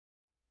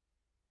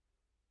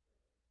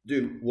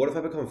Dude, what if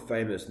I become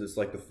famous and it's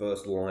like the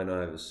first line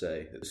I ever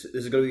say? This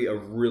is gonna be a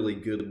really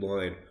good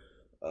line.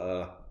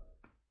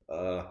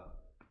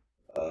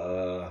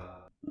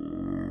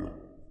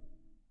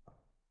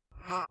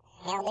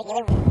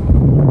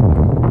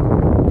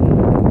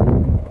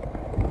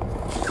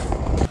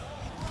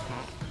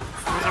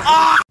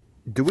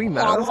 Do we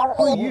matter?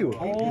 Who are you?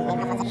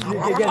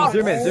 Again,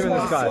 zoom in this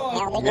guy.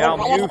 Yeah,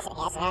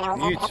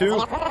 I'm you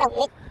too?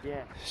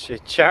 Yeah.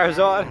 Shit,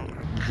 Charizard.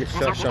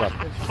 Shut up.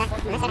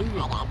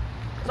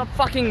 Stop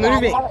fucking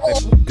moving.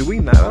 Do we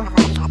matter?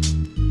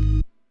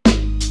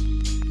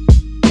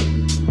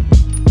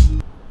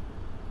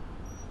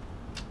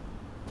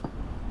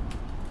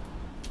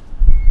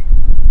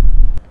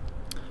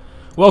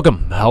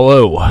 Welcome.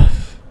 Hello.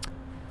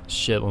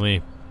 Shit, let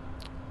me...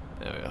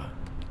 There we go.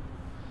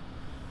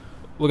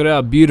 Look at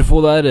how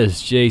beautiful that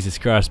is. Jesus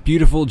Christ.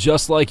 Beautiful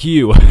just like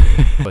you.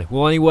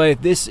 Well, anyway,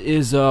 this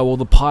is, well,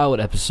 the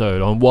pilot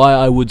episode on why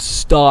I would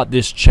start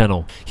this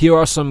channel. Here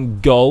are some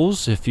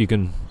goals, if you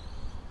can...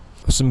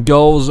 Some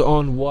goals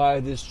on why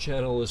this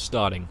channel is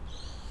starting.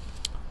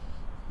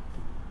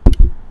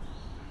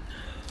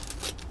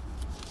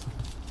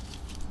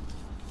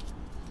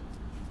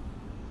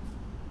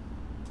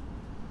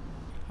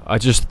 I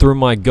just threw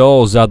my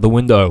goals out the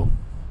window.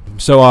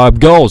 So I have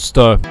goals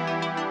to...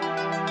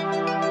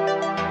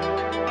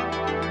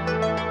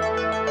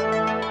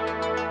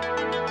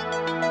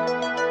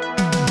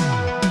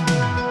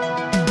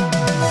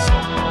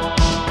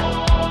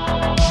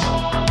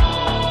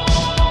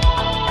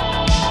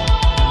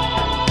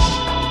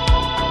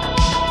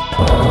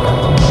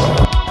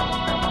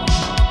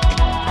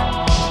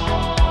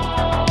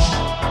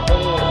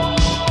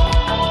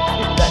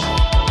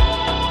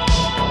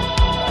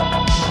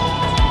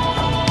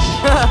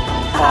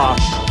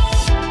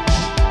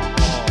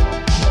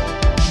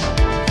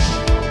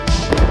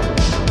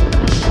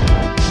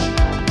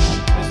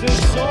 This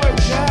is so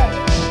bad.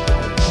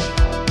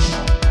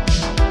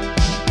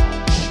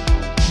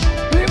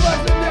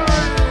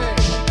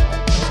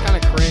 It's kind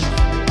of cringe.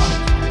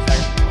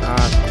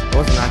 It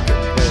wasn't that good.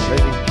 It was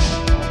busy.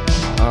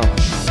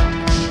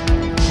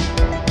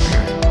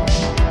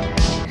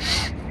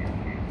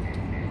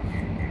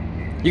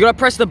 You gotta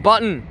press the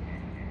button.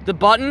 The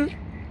button?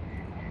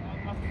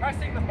 I'm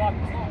pressing the button,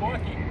 it's not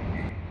working.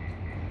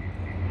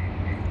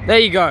 There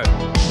you go.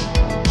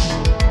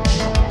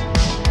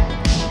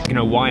 You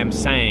know why I'm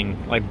saying,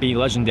 like, be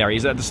legendary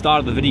is at the start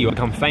of the video,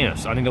 become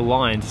famous. I think a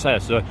line to say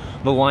it. So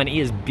the line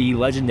is be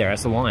legendary.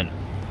 That's the line.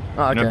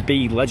 Oh, okay. You know,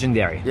 be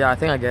legendary. Yeah, I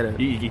think I get it.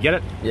 You get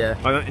it? Yeah.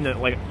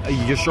 Like, are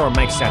you just sure it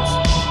makes sense?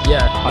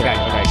 Yeah. Okay,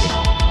 okay, good.